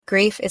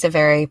Grief is a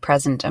very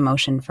present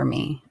emotion for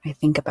me. I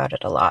think about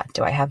it a lot.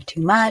 Do I have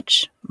too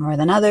much? More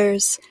than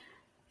others?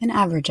 An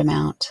average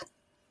amount.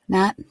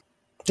 Nat?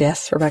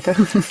 Yes, Rebecca.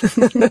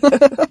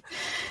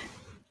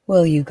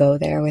 Will you go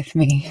there with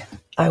me?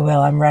 I will.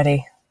 I'm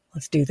ready.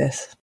 Let's do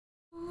this.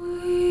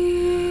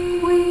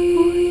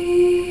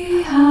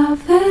 We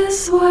have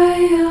this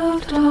way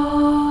of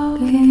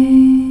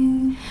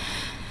talking,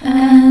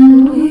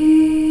 and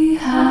we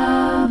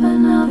have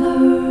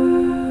another,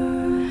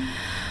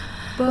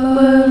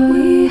 but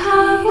we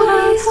have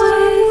ways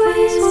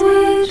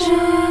with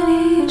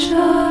each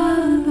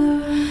other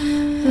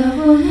that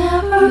will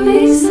never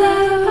be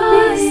said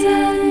by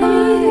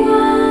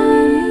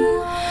anyone.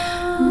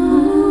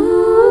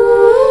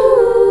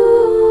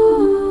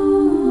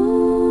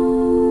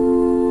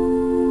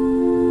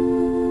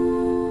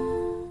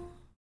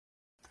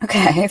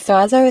 Okay, so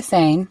as I was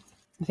saying,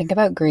 I think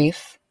about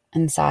grief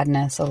and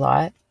sadness a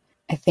lot.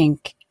 I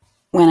think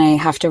when I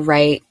have to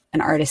write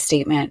an artist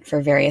statement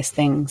for various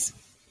things,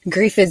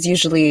 grief is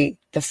usually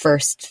the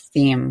first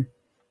theme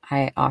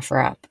I offer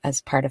up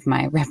as part of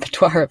my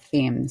repertoire of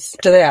themes.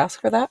 Do they ask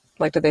for that?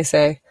 Like, do they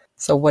say,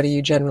 so what do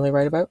you generally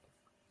write about?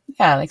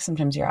 Yeah, like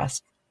sometimes you're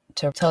asked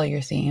to tell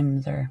your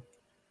themes or...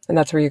 And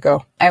that's where you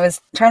go. I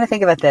was trying to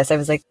think about this. I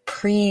was like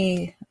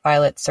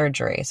pre-Violet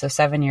surgery, so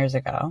 7 years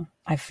ago.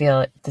 I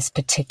feel this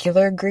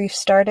particular grief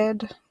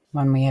started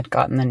when we had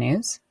gotten the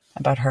news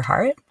about her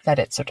heart, that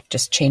it sort of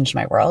just changed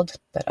my world,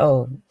 that,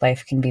 oh,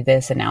 life can be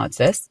this and now it's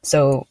this.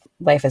 So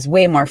life is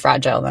way more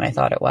fragile than I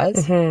thought it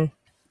was. Mm-hmm.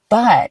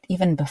 But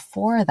even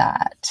before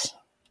that,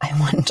 I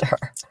wonder,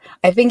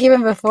 I think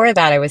even before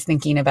that, I was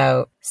thinking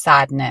about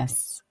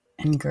sadness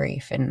and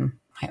grief in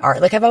my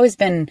art. Like I've always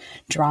been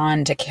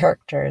drawn to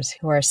characters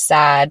who are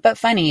sad, but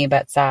funny,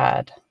 but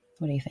sad.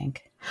 What do you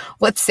think?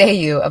 What say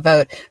you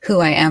about who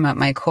I am at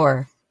my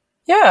core?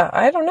 Yeah,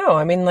 I don't know.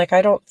 I mean, like,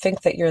 I don't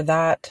think that you're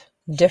that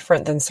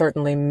different than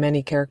certainly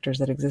many characters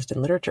that exist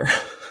in literature.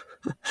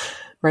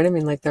 Right? I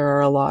mean, like, there are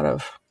a lot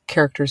of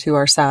characters who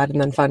are sad and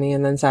then funny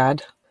and then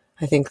sad.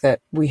 I think that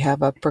we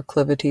have a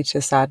proclivity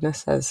to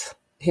sadness as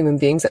human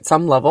beings at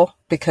some level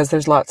because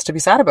there's lots to be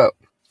sad about.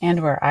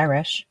 And we're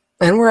Irish.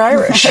 And we're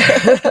Irish.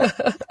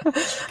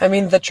 I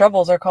mean, the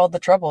Troubles are called the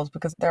Troubles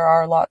because there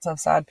are lots of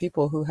sad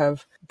people who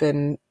have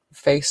been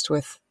faced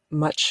with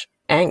much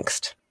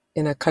angst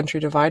in a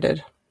country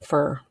divided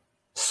for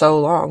so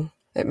long.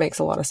 It makes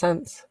a lot of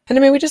sense. And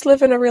I mean, we just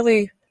live in a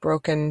really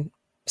broken,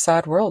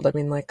 sad world. I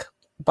mean, like,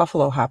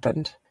 Buffalo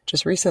happened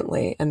just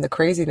recently, and the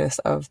craziness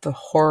of the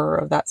horror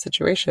of that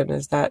situation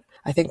is that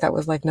I think that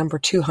was like number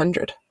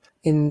 200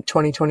 in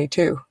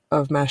 2022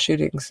 of mass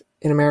shootings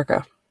in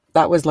America.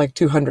 That was like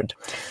 200.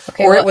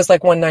 Okay, or it was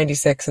like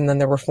 196 and then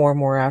there were 4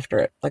 more after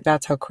it. Like,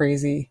 that's how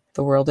crazy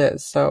the world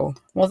is. So,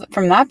 well,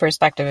 from that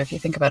perspective, if you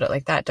think about it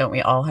like that, don't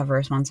we all have a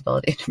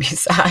responsibility to be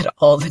sad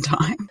all the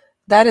time?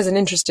 That is an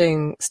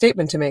interesting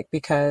statement to make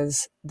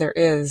because there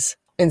is,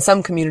 in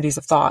some communities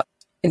of thought,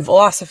 in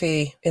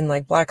philosophy, in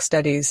like Black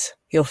studies,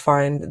 you'll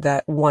find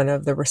that one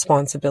of the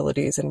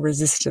responsibilities and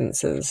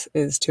resistances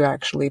is to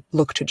actually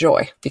look to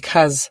joy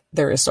because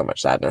there is so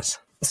much sadness.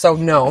 So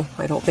no,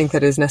 I don't think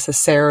that is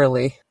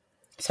necessarily...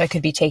 So I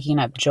could be taking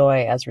up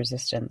joy as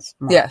resistance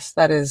more. Yes,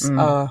 that is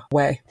a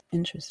way.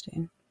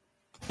 Interesting.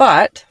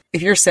 But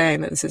if you're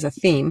saying that this is a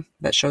theme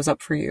that shows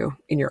up for you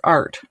in your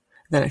art,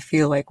 then I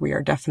feel like we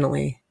are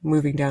definitely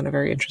moving down a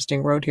very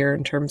interesting road here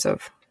in terms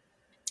of...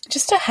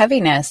 Just a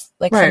heaviness.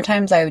 Like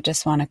Sometimes I would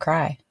just want to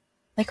cry.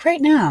 Like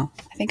right now,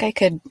 I think I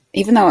could,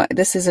 even though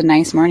this is a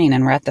nice morning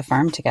and we're at the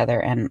farm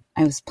together and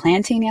I was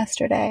planting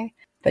yesterday,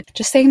 but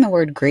just saying the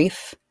word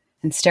grief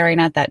and staring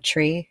at that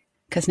tree,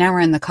 because now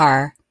we're in the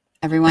car.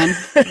 Everyone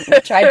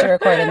tried to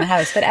record in the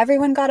house, but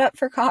everyone got up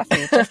for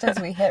coffee just as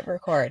we hit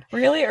record.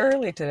 Really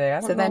early today.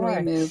 I don't know why.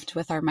 We moved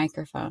with our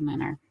microphone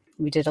and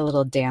we did a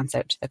little dance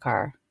out to the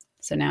car.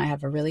 So now I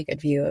have a really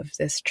good view of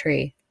this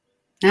tree.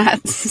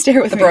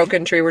 Stare with the me.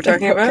 Broken tree we're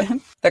talking about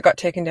that got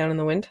taken down in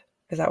the wind.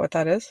 Is that what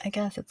that is? I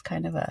guess it's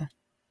kind of a...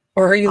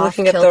 Or are you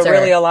looking at the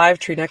really alive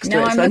tree next to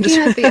it? No, I'm looking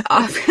at the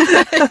off.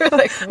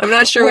 Like, I'm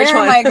not sure which one.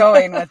 Where am I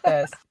going with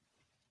this?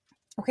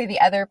 Okay,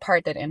 the other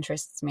part that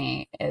interests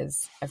me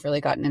is I've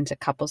really gotten into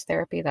couples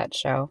therapy, that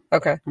show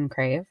on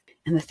Crave.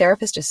 And the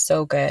therapist is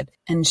so good.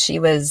 And she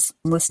was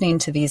listening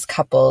to these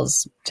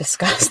couples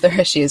discuss their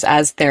issues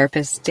as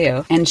therapists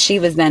do. And she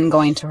was then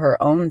going to her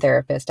own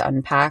therapist to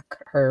unpack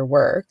her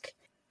work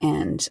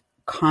and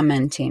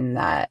commenting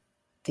that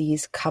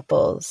these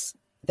couples,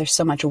 there's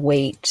so much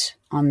weight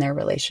on their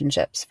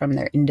relationships from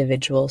their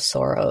individual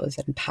sorrows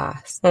and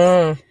pasts.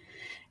 And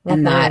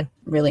that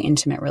really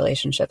intimate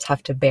relationships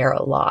have to bear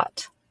a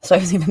lot. So I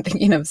was even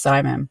thinking of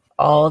Simon,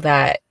 all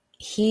that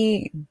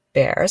he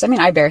bears. I mean,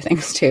 I bear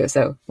things too,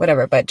 so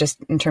whatever. But just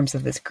in terms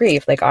of this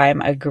grief, like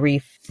I'm a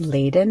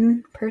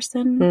grief-laden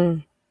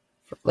person.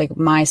 Like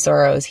my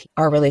sorrows,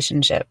 our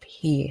relationship,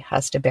 he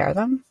has to bear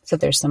them. So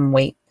there's some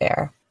weight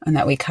there. And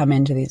that we come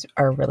into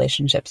our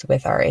relationships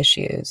with our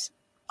issues.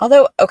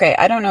 Although, okay,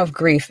 I don't know if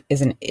grief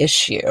is an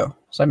issue.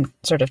 So I'm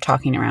sort of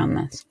talking around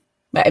this.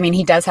 But I mean,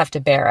 he does have to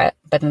bear it.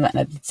 But then at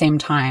the same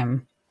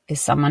time, is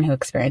someone who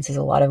experiences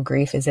a lot of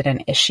grief, is it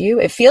an issue?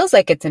 It feels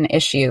like it's an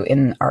issue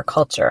in our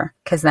culture.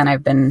 Because then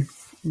I've been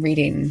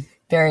reading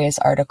various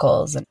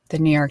articles. The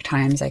New York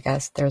Times, I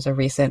guess, there's a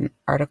recent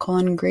article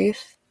on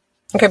grief.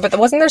 Okay, but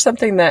wasn't there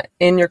something that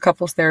in your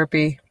couples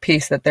therapy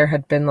piece that there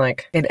had been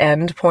like an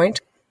end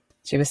point?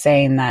 She was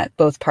saying that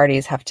both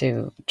parties have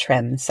to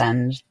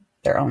transcend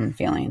their own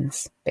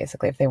feelings,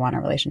 basically, if they want a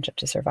relationship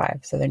to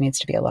survive. So there needs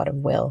to be a lot of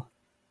will.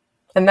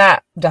 And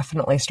that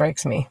definitely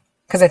strikes me,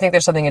 because I think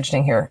there's something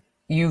interesting here.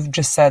 You've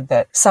just said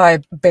that Sai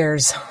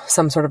bears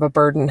some sort of a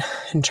burden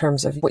in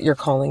terms of what you're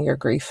calling your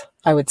grief.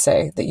 I would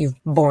say that you've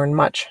borne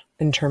much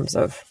in terms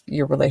of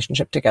your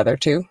relationship together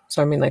too.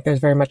 So I mean, like, there's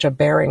very much a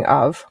bearing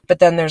of, but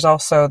then there's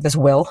also this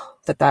will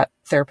that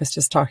therapist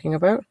is talking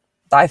about.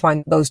 I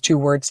find those two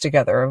words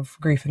together of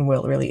grief and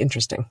will really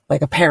interesting,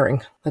 like a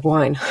pairing, like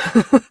wine.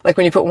 Like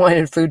when you put wine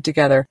and food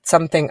together,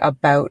 something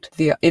about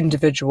the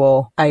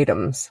individual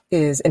items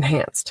is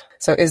enhanced.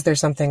 So is there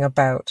something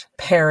about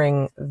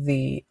pairing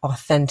the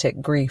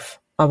authentic grief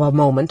of a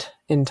moment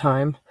in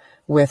time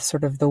with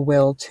sort of the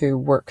will to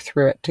work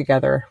through it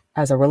together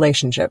as a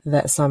relationship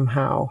that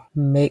somehow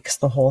makes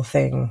the whole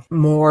thing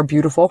more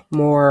beautiful,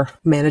 more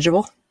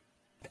manageable?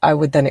 I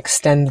would then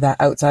extend that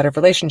outside of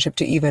relationship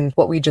to even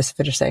what we just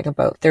finished saying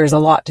about there's a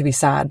lot to be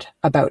sad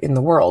about in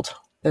the world.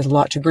 There's a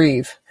lot to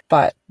grieve,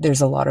 but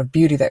there's a lot of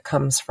beauty that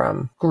comes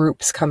from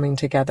groups coming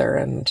together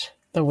and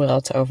the will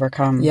to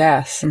overcome.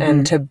 Yes. Mm-hmm.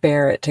 And to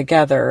bear it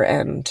together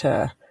and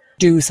to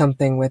do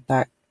something with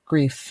that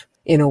grief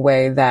in a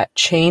way that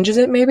changes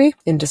it maybe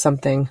into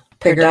something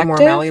bigger, productive? More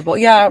malleable.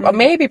 Yeah,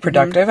 maybe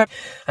productive.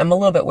 Mm-hmm. I'm a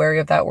little bit wary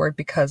of that word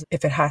because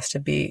if it has to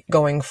be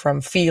going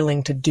from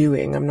feeling to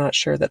doing, I'm not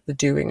sure that the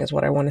doing is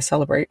what I want to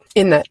celebrate,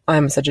 in that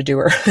I'm such a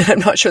doer. I'm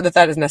not sure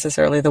that is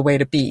necessarily the way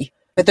to be.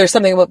 But there's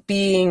something about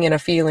being in a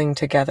feeling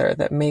together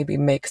that maybe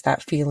makes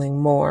that feeling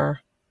more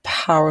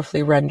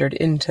powerfully rendered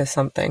into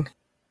something.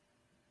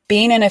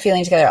 Being in a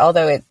feeling together,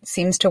 although it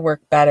seems to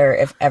work better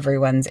if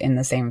everyone's in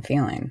the same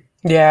feeling.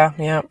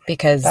 Yeah.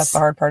 Because that's the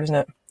hard part, isn't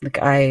it? Like,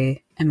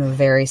 I am a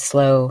very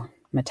slow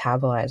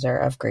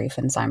metabolizer of grief,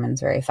 and Simon's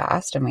very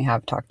fast, and we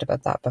have talked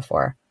about that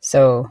before.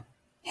 So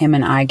him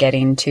and I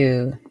getting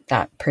to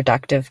that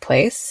productive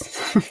place,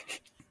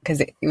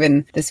 because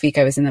even this week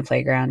I was in the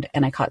playground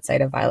and I caught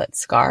sight of Violet's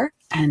scar,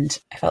 and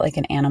I felt like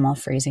an animal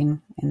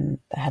freezing in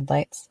the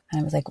headlights.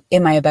 And I was like,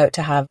 am I about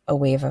to have a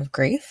wave of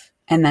grief?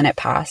 And then it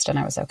passed and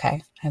I was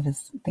okay. I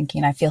was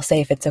thinking, I feel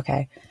safe, it's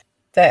okay.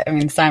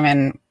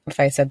 Simon, if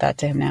I said that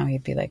to him now,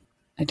 he'd be like,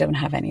 I don't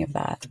have any of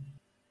that.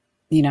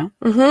 You know?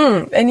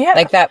 Mm-hmm. And yeah.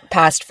 Like, that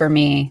passed for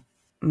me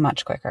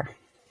much quicker.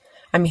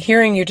 I'm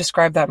hearing you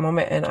describe that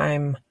moment,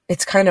 and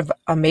it's kind of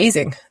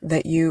amazing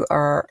that you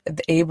are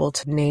able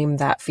to name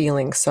that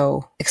feeling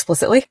so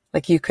explicitly.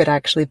 Like, you could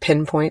actually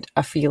pinpoint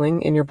a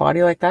feeling in your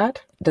body like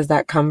that. Does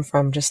that come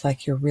from just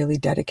like your really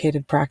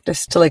dedicated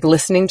practice to like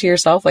listening to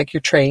yourself? Like,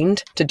 you're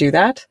trained to do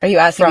that? Are you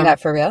asking me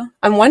that for real?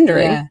 I'm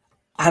wondering. Yeah.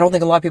 I don't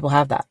think a lot of people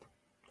have that.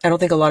 I don't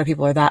think a lot of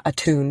people are that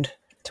attuned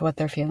to what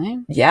they're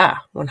feeing. Yeah,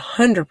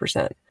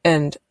 100%.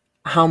 And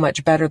how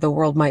much better the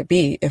world might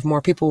be if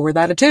more people were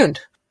that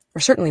attuned.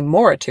 Or certainly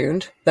more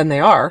attuned than they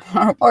are.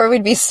 Or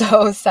we'd be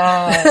so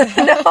sad.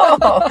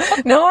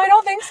 No, I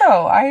don't think so.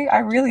 I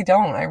really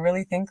don't. I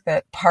really think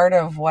that part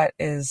of what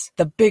is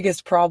the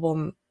biggest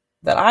problem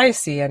that I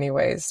see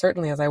anyways,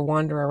 certainly as I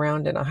wander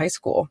around in a high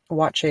school,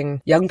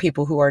 watching young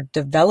people who are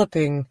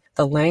developing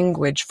the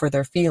language for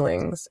their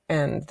feelings,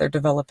 and they're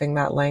developing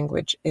that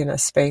language in a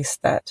space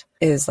that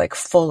is like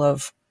full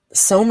of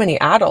so many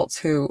adults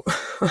who,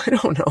 I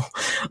don't know,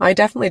 I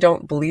definitely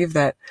don't believe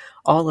that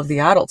all of the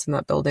adults in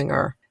that building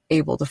are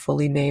able to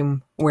fully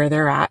name where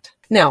they're at.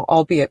 Now,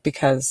 albeit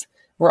because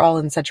we're all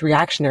in such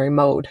reactionary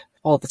mode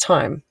all the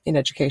time in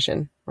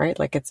education, right?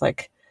 Like, it's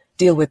like,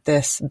 deal with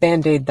this,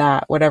 band-aid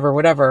that,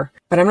 whatever.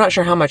 But I'm not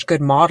sure how much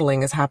good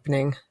modeling is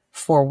happening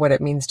for what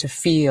it means to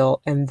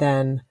feel and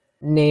then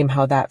name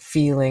how that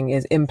feeling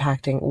is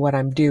impacting what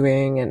I'm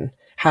doing and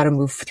how to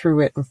move through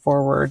it and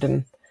forward.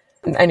 And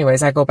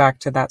anyways, I go back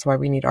to that's why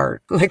we need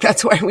art. Like,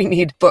 that's why we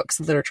need books,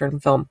 literature,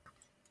 and film.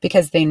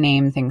 Because they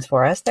name things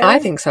for us there? I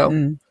think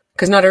so.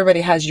 Because not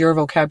everybody has your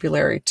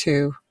vocabulary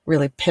to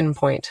really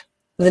pinpoint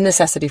the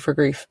necessity for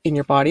grief in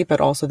your body, but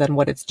also then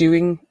what it's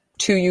doing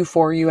to you,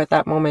 for you at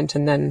that moment,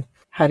 and then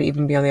how to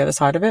even be on the other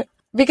side of it.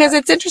 Because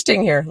it's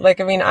interesting here. Like,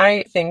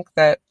 I think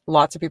that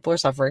lots of people are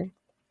suffering.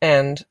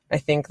 And I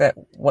think that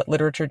what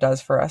literature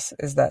does for us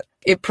is that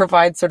it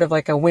provides sort of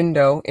like a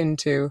window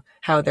into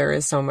how there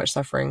is so much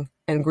suffering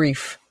and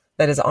grief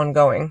that is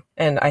ongoing.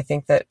 And I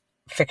think that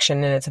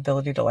fiction and its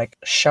ability to like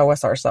show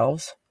us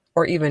ourselves,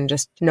 or even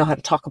just know how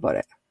to talk about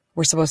it,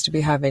 we're supposed to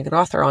be having an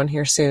author on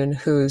here soon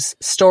whose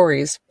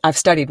stories I've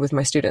studied with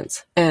my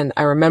students. And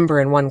I remember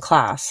in one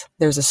class,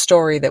 there's a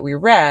story that we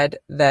read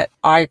that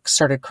I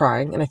started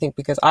crying. And I think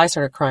because I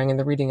started crying in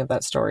the reading of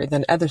that story,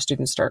 then other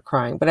students start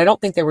crying. But I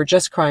don't think they were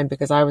just crying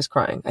because I was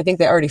crying. I think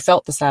they already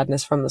felt the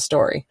sadness from the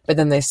story. But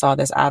then they saw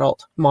this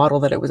adult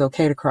model that it was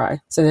okay to cry.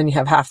 So then you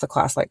have half the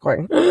class like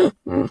going,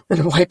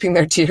 and wiping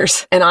their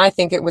tears. And I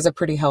think it was a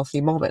pretty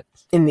healthy moment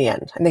in the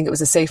end. I think it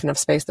was a safe enough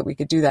space that we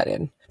could do that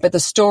in. But the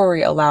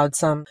story allowed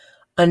some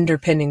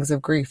underpinnings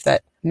of grief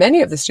that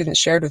many of the students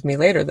shared with me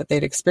later that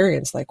they'd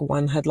experienced. Like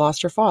one had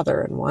lost her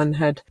father and one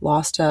had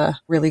lost a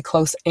really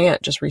close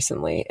aunt just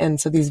recently. And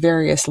so these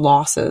various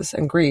losses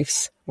and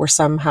griefs were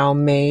somehow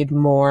made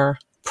more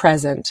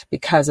present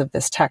because of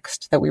this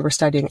text that we were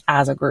studying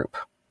as a group.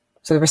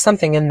 So there was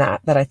something in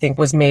that I think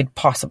was made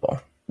possible,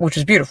 which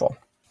was beautiful.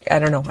 I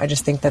don't know. I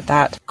just think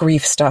that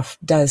grief stuff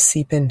does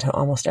seep into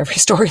almost every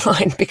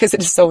storyline because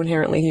it is so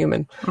inherently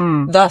human.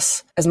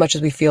 Thus, as much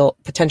as we feel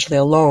potentially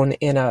alone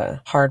in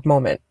a hard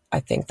moment, I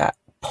think that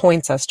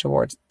points us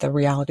towards the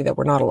reality that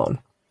we're not alone.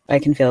 I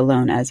can feel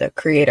alone as a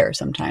creator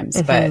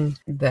sometimes, but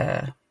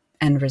the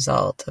end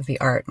result of the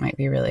art might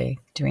be really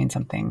doing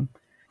something,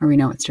 or we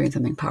know it's doing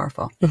something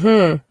powerful.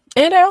 And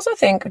I also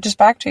think, just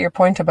back to your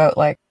point about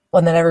like,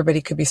 well, that everybody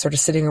could be sort of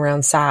sitting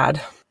around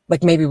sad.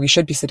 Like maybe we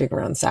should be sitting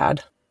around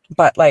sad.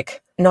 But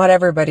like, not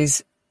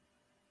everybody's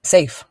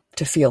safe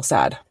to feel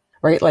sad,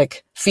 right?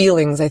 Like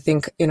feelings, I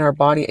think, in our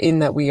body, in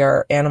that we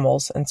are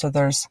animals. And so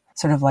there's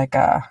sort of like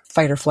a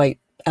fight or flight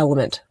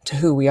element to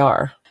who we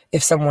are.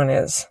 If someone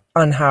is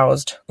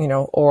unhoused,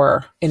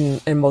 or in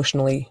an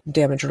emotionally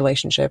damaged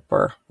relationship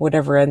or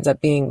whatever ends up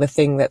being the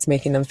thing that's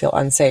making them feel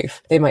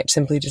unsafe, they might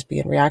simply just be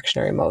in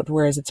reactionary mode.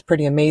 Whereas it's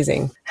pretty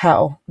amazing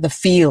how the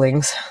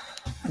feelings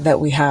that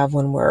we have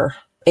when we're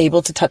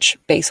able to touch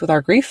base with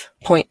our grief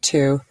point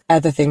to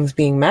other things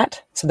being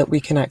met so that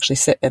we can actually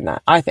sit in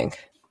that, I think.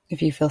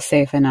 If you feel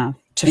safe enough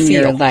to in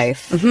feel your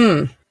life,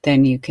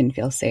 then you can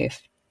feel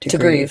safe to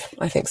grieve.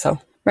 I think so.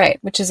 Right,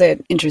 which is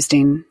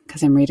interesting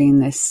because I'm reading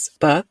this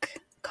book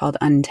called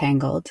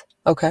Untangled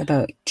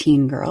about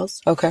teen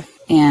girls. Okay.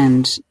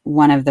 And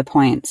one of the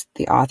points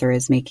the author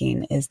is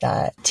making is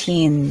that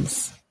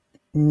teens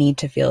need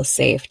to feel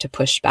safe to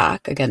push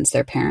back against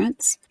their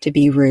parents, to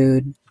be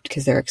rude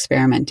because they're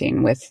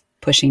experimenting with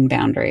pushing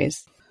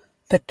boundaries,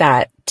 but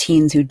that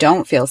teens who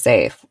don't feel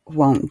safe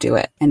won't do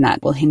it, and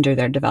that will hinder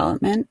their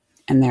development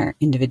and their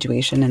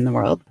individuation in the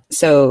world.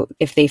 So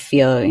if they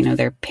feel,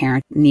 their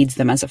parent needs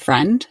them as a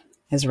friend,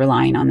 is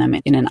relying on them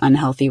in an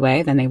unhealthy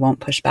way, then they won't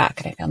push back.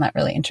 And I found that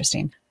really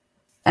interesting.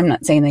 I'm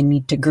not saying they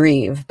need to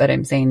grieve, but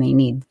I'm saying they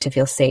need to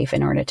feel safe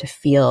in order to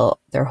feel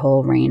their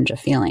whole range of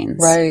feelings.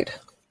 Right.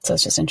 So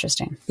it's just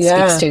interesting.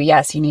 Yeah. Speaks to,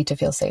 yes, you need to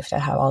feel safe to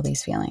have all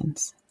these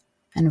feelings.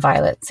 And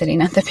Violet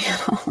sitting at the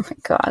piano. Oh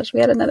my gosh, we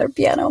had another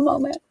piano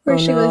moment where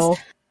she was.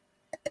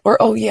 Or,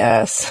 oh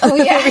yes. Oh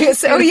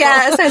yes. Oh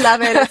yes. I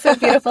love it. It's so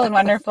beautiful and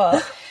wonderful.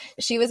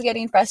 She was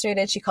getting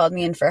frustrated. She called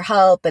me in for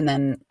help. And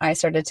then I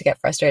started to get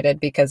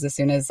frustrated because as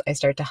soon as I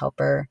start to help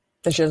her.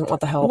 And she doesn't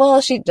want the help. Well,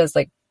 she does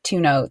like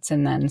 2 notes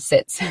and then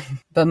sits and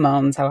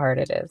bemoans how hard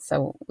it is.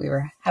 So we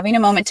were having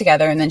a moment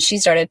together and then she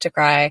started to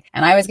cry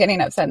and I was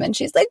getting upset. And then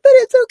she's like, but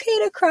it's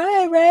okay to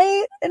cry,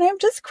 right? And I'm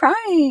just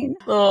crying.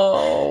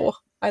 Oh,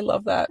 I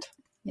love that.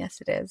 Yes,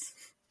 it is.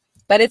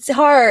 But it's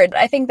hard.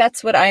 I think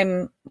that's what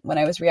when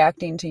I was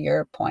reacting to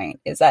your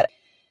point, is that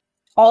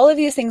all of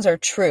these things are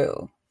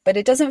true, but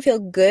it doesn't feel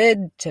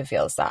good to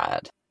feel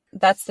sad.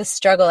 That's the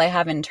struggle I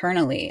have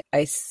internally.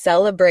 I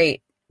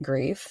celebrate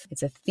grief.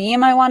 It's a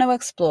theme I want to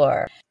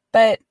explore.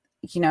 But,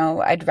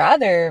 I'd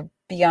rather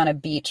be on a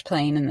beach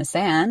playing in the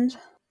sand.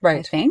 Right.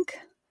 I think.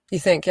 You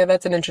think? Yeah,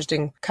 that's an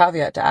interesting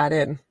caveat to add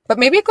in. But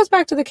maybe it goes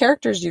back to the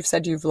characters you've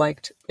said you've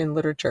liked in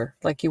literature.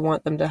 Like you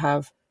want them to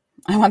have...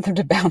 I want them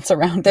to bounce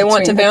around. They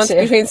want to bounce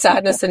between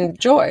sadness and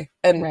joy.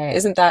 And right.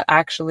 Isn't that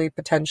actually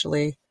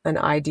potentially an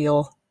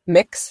ideal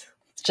mix?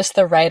 It's just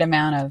the right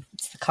amount of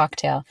the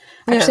cocktail.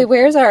 Actually,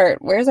 where's our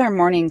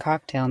morning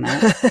cocktail now?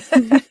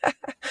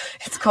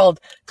 It's called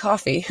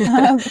coffee.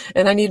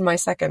 And I need my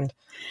second.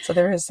 So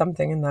there is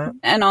something in that.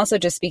 And also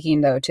just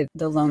speaking, though, to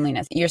the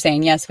loneliness. You're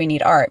saying, yes, we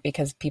need art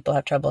because people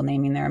have trouble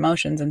naming their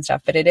emotions and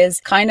stuff. But it is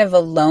kind of a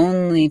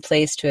lonely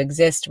place to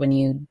exist when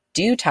you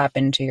do tap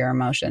into your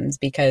emotions,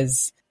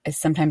 because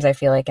sometimes I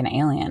feel like an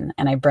alien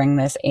and I bring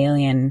this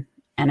alien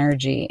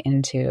energy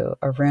into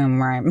a room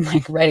where I'm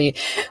like ready.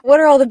 What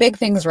are all the big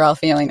things we're all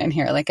feeling in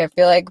here? Like, I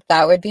feel like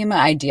that would be my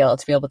ideal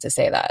to be able to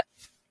say that.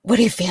 What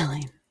are you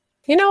feeling?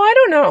 I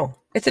don't know.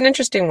 It's an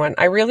interesting one.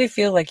 I really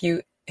feel like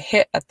you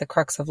hit at the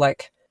crux of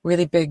like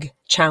really big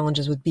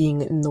challenges with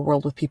being in the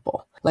world with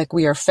people. Like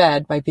we are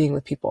fed by being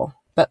with people.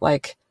 But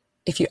like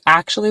if you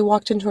actually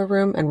walked into a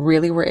room and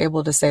really were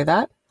able to say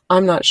that,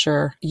 I'm not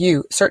sure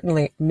you,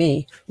 certainly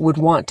me, would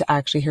want to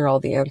actually hear all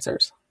the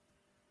answers.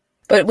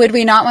 But would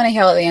we not want to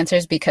hear all the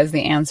answers because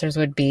the answers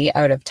would be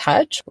out of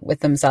touch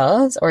with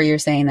themselves? Or you're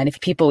saying that if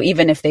people,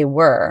 even if they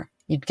were,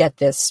 you'd get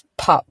this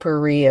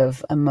potpourri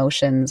of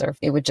emotions, or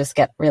it would just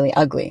get really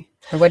ugly?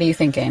 Or what are you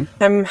thinking?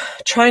 I'm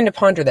trying to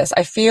ponder this.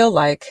 I feel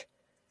like,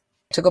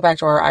 to go back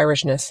to our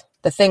Irishness,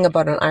 the thing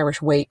about an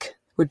Irish wake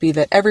would be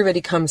that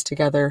everybody comes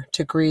together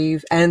to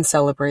grieve and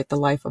celebrate the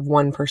life of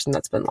one person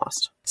that's been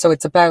lost. So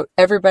it's about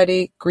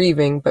everybody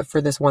grieving, but for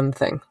this one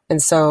thing.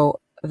 And so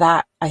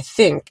that, I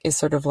think, is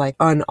sort of like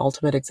an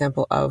ultimate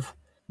example of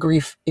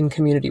grief in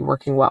community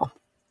working well.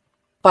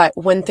 But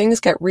when things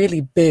get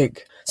really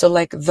big, so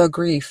like the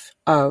grief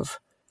of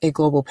a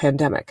global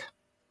pandemic,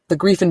 the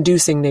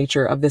grief-inducing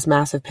nature of this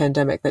massive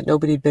pandemic that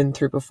nobody had been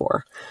through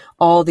before,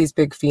 all these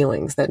big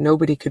feelings that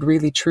nobody could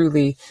really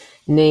truly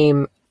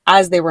name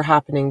as they were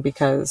happening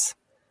because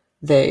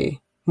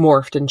they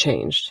morphed and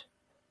changed.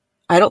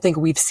 I don't think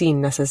we've seen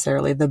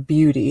necessarily the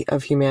beauty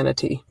of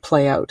humanity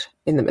play out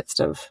in the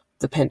midst of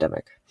the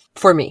pandemic.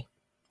 For me,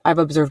 I've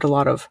observed a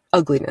lot of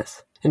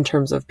ugliness in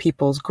terms of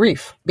people's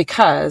grief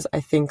because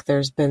I think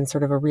there's been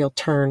sort of a real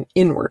turn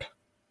inward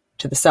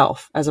to the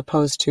self, as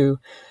opposed to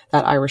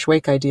that Irish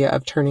wake idea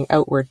of turning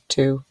outward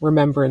to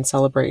remember and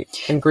celebrate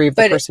and grieve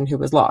the person who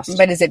was lost.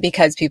 But is it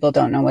because people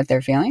don't know what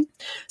they're feeling?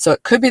 So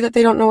it could be that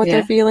they don't know what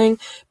they're feeling,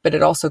 but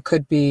it also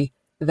could be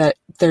that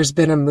there's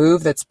been a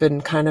move that's been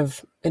kind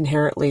of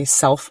inherently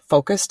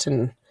self-focused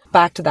and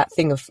back to that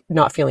thing of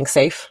not feeling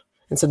safe.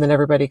 And so then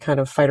everybody kind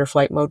of fight or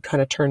flight mode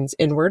kind of turns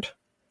inward.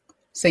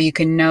 So you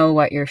can know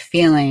what you're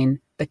feeling,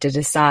 but to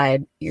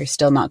decide you're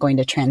still not going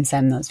to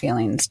transcend those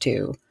feelings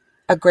to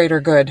a greater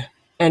good,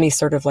 any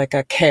sort of like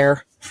a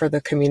care for the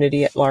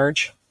community at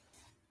large.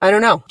 I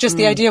don't know. Just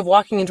the idea of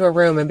walking into a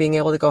room and being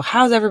able to go,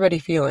 how's everybody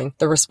feeling?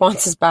 The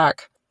responses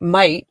back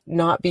might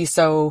not be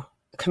so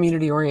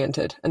community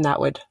oriented, and that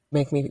would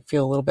make me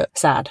feel a little bit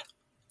sad.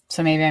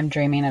 So maybe I'm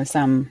dreaming of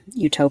some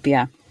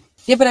utopia.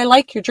 Yeah, but I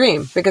like your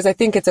dream because I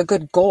think it's a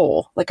good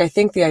goal. Like, I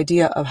think the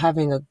idea of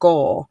having a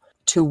goal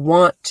to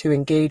want to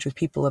engage with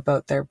people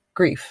about their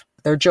grief,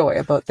 their joy,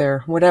 about their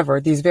whatever,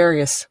 these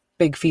various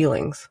big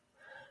feelings,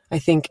 I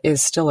think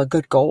is still a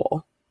good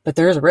goal, but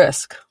there is a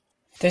risk.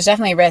 There's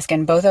definitely a risk.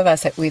 And both of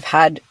us, we've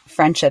had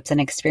friendships and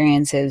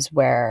experiences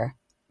where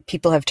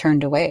people have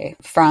turned away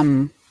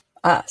from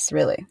us,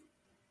 really.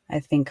 I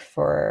think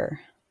for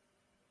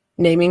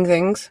naming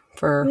things,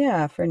 for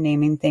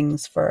naming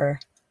things, for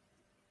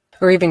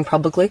grieving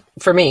publicly.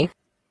 For me,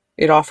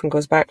 it often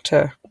goes back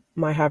to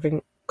my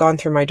having gone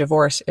through my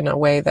divorce in a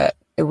way that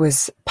it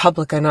was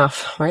public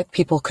enough, right?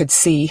 People could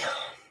see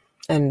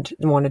and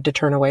wanted to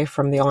turn away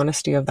from the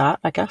honesty of that,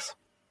 I guess.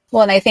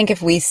 Well, and I think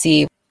if we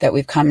see that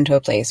we've come to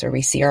a place where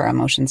we see our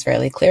emotions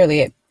fairly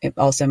clearly, it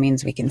also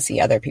means we can see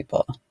other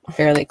people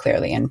fairly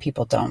clearly, and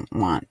people don't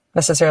want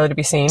necessarily to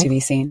be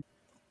seen.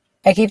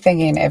 I keep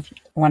thinking if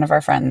one of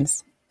our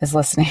friends is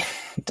listening,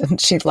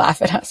 didn't she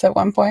laugh at us at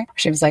one point?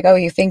 She was like, "Oh,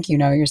 you think you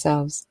know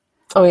yourselves."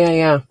 Oh,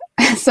 yeah.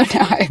 So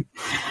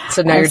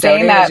now you're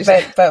saying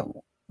that,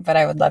 but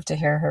I would love to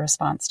hear her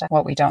response to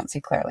what we don't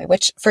see clearly,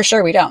 which for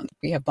sure we don't.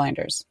 We have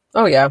blinders.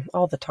 Oh, yeah,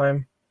 all the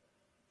time.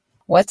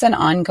 What's an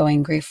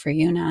ongoing grief for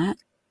you, Nat?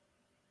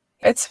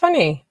 It's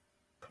funny.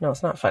 No,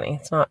 it's not funny.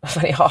 It's not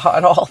funny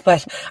at all.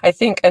 But I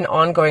think an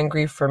ongoing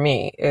grief for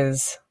me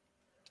is,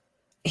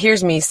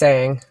 here's me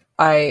saying,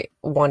 I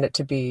want it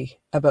to be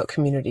about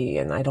community,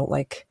 and I don't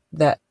like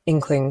that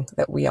inkling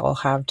that we all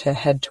have to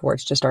head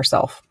towards just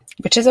ourselves.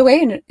 Which is a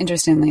way,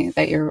 interestingly,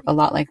 that you're a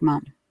lot like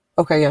Mom.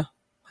 Okay, yeah.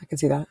 I can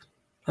see that.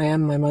 I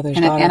am my mother's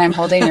daughter. And I'm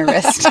holding your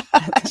wrist.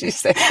 As you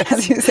say.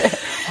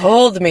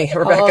 Hold me,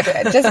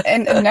 Rebecca.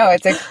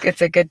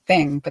 It's a good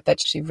thing, but that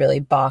she really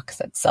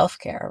balks at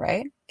self-care,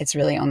 right? It's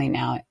really only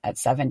now at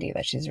 70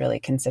 that she's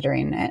really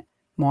considering it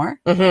more.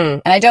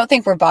 Mm-hmm. And I don't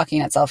think we're balking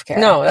at self-care.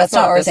 No, that's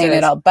not what we're saying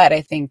at all. But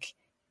I think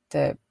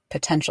the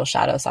potential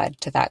shadow side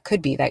to that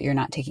could be that you're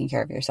not taking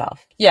care of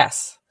yourself.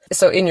 Yes.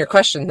 So in your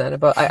question then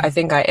about, I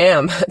think I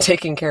am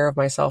taking care of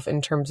myself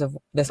in terms of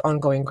this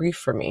ongoing grief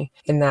for me,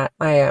 in that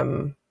I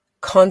am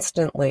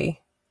constantly,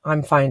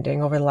 I'm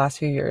finding over the last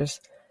few years,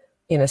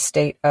 in a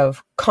state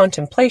of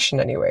contemplation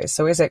anyways.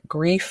 So is it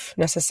grief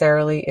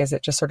necessarily? Is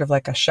it just sort of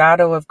like a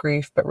shadow of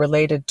grief, but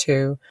related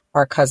to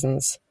our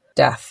cousin's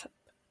death?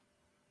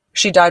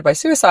 She died by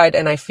suicide,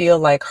 and I feel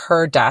like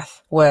her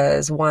death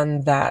was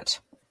one that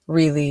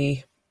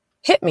really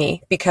hit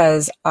me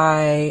because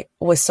I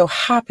was so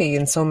happy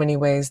in so many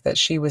ways that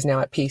she was now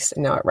at peace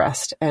and now at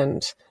rest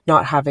and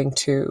not having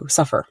to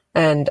suffer.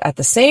 And at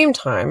the same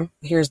time,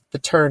 here's the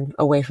turn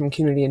away from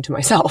community into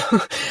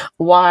myself.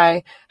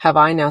 Why have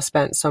I now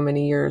spent so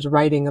many years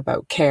writing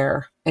about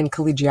care and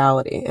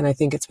collegiality? And I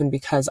think it's been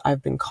because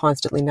I've been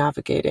constantly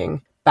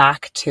navigating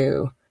back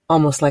to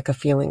almost like a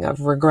feeling of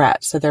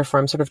regret. So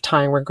therefore I'm sort of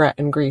tying regret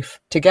and grief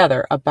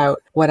together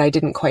about what I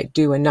didn't quite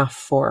do enough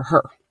for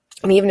her.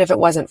 And even if it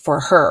wasn't for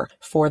her,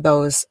 for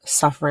those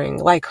suffering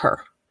like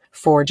her,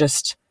 for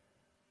just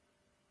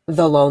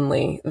the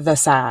lonely, the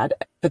sad.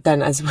 But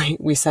then as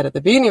we said at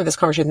the beginning of this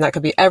conversation, that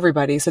could be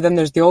everybody. So then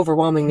there's the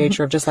overwhelming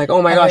nature of just like,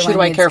 oh my gosh, who do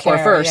I care for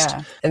first?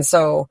 Yeah. And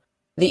so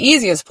the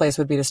easiest place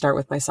would be to start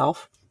with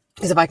myself.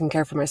 Because if I can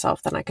care for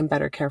myself, then I can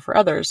better care for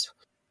others.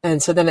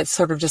 And so then it's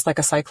sort of just like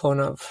a cyclone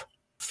of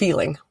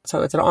feeling.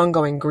 So it's an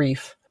ongoing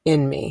grief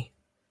in me,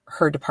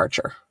 her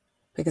departure.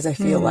 because I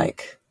feel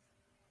like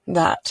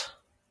that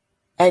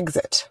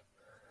exit.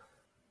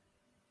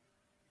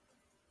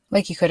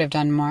 Like you could have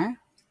done more?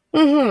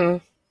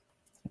 In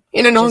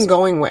an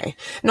ongoing way.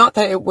 Not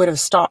that it would have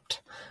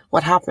stopped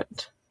what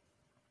happened.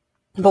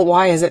 But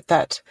why is it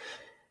that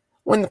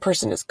when the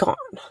person is gone,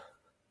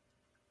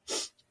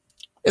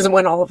 is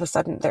when all of a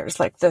sudden there's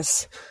like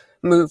this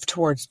move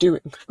towards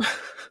doing?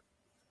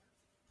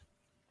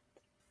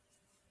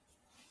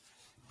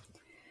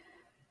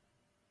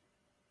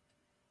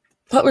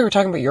 Thought we were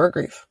talking about your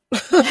grief.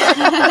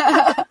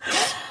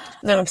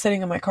 Then I'm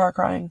sitting in my car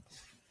crying.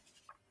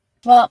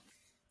 Well,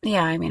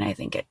 yeah, I mean, I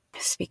think it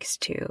speaks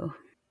to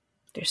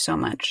there's so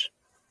much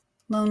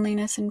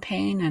loneliness and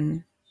pain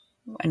and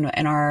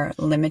our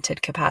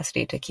limited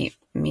capacity to keep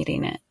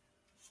meeting it.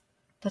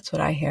 That's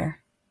what I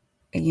hear.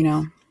 You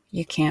know,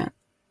 you can't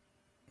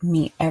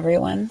meet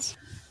everyone's.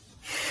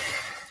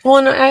 Well,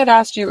 and I had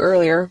asked you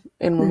earlier,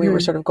 and when we were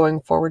sort of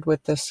going forward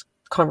with this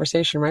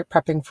conversation, right,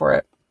 prepping for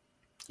it.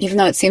 Even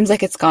though it seems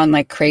like it's gone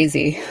like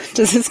crazy,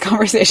 does this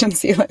conversation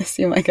seem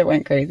like it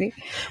went crazy?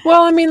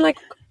 Well, I mean, like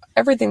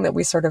everything that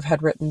we sort of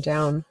had written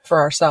down for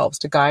ourselves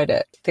to guide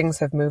it, things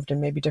have moved in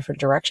maybe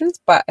different directions,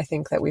 but I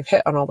think that we've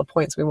hit on all the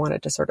points we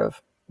wanted to sort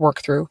of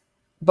work through.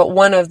 But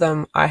one of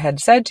them I had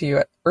said to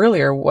you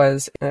earlier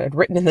was, I had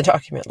written in the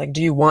document, like,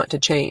 do you want to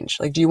change?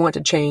 Like, do you want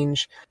to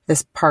change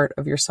this part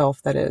of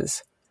yourself that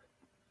is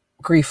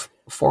grief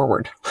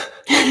forward?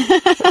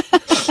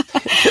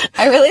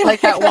 I really like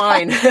that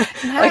wine.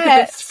 Like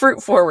if it's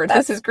fruit forward.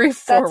 This is grief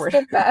forward.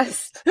 That's the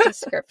best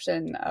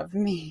description of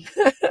me.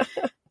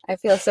 I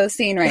feel so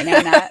seen right now,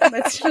 Nat.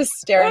 Let's just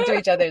stare into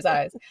each other's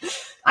eyes.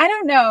 I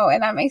don't know.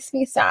 And that makes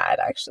me sad,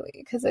 actually,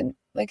 because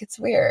it's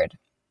weird.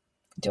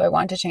 Do I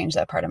want to change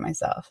that part of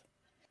myself?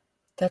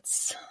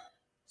 That's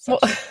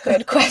such a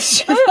good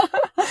question.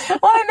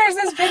 Well, and there's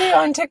this video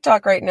on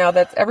TikTok right now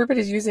that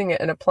everybody's using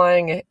it and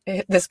applying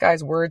this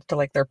guy's words to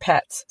like their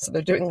pets. So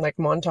they're doing like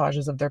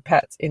montages of their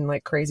pets in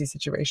like crazy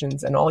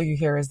situations. And all you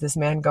hear is this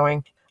man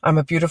going, I'm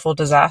a beautiful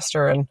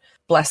disaster and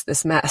bless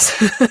this mess.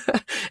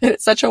 And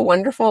it's such a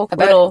wonderful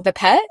about the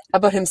pet?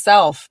 About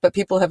himself. But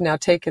people have now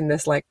taken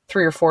this like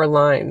 3 or 4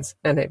 lines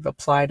and they've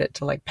applied it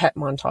to like pet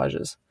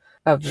montages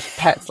of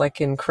pets like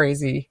in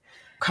crazy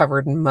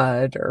covered in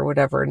mud or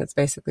whatever. And it's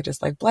basically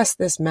just like, bless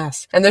this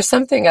mess. And there's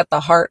something at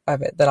the heart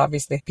of it that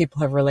obviously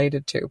people have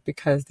related to,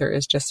 because there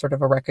is just sort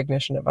of a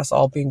recognition of us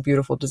all being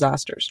beautiful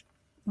disasters.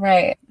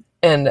 Right.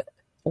 And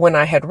when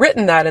I had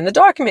written that in the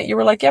document, you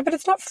were like, yeah, but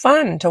it's not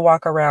fun to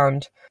walk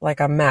around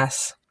like a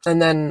mess.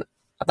 And then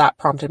that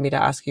prompted me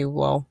to ask you,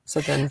 well,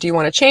 so then do you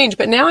want to change?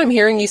 But now I'm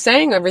hearing you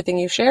saying everything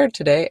you shared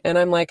today. And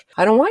I'm like,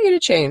 I don't want you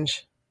to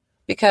change,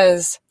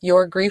 because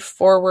your grief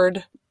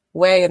forward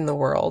way in the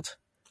world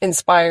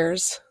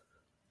inspires.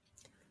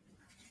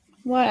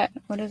 What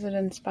does it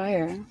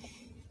inspire?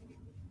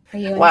 Are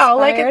you inspired? Well,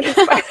 like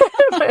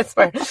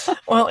inspired.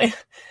 Well,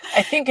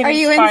 I think it Are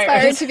you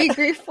inspired to be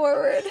grief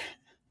forward?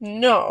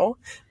 No,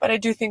 but I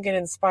do think it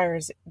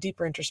inspires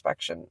deeper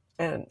introspection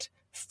and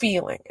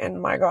feeling.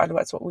 And my God,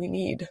 that's what we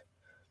need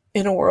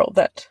in a world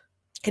that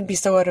can be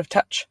so out of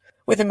touch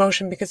with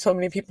emotion, because so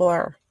many people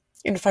are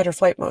in fight or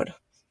flight mode.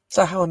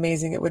 So how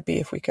amazing it would be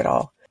if we could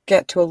all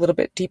get to a little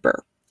bit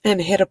deeper and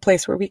hit a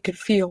place where we could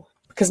feel,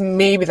 because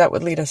maybe that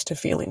would lead us to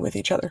feeling with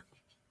each other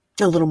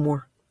a little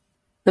more.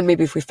 And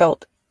maybe if we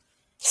felt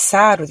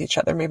sad with each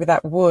other, maybe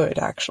that would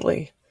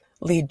actually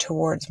lead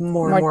towards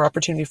more and more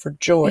opportunity for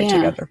joy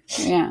together.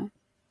 Yeah.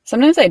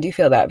 Sometimes I do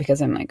feel that,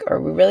 because I'm like, are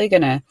we really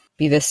going to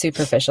be this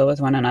superficial with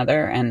one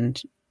another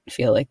and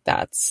feel like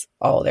that's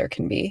all there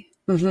can be?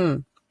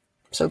 Mm-hmm.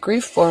 So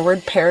grief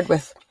forward paired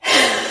with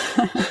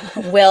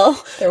will.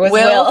 There was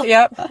will.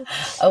 Yep.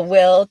 A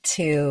will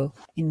to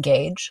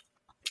engage.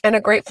 And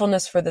a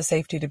gratefulness for the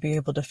safety to be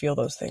able to feel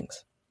those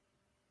things.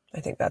 I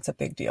think that's a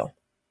big deal.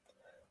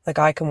 Like,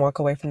 I can walk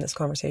away from this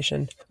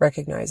conversation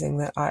recognizing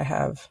that I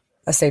have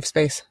a safe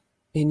space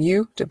in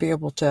you to be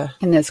able to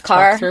in this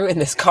car. In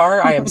this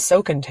car, I am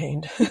so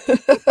contained.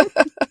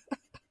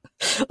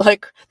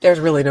 Like, there's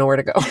really nowhere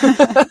to go.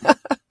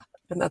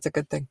 And that's a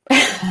good thing.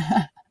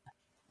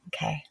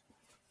 Okay.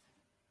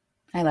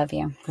 I love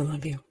you. I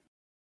love you.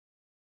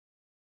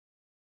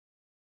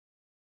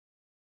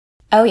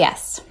 Oh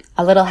yes,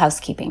 a little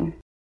housekeeping.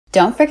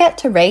 Don't forget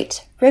to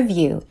rate,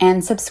 review,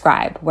 and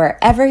subscribe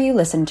wherever you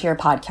listen to your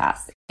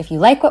podcast if you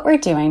like what we're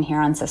doing here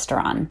on Sister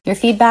On. Your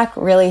feedback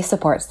really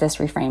supports this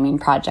reframing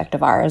project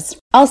of ours.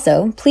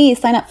 Also, please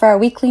sign up for our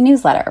weekly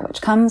newsletter,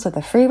 which comes with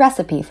a free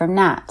recipe from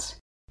Nat.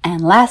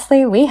 And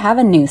lastly, we have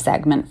a new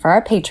segment for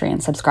our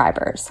Patreon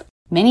subscribers.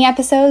 Mini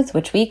episodes,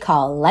 which we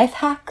call Life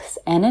Hacks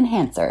and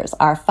Enhancers,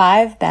 are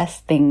 5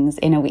 best things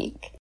in a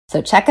week.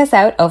 So check us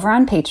out over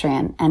on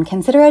Patreon and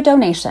consider a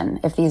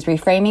donation if these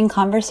reframing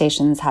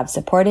conversations have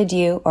supported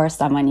you or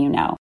someone you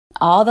know.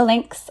 All the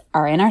links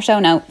are in our show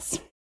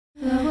notes.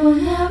 Love will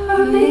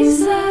never be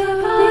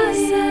said by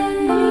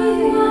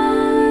anyone.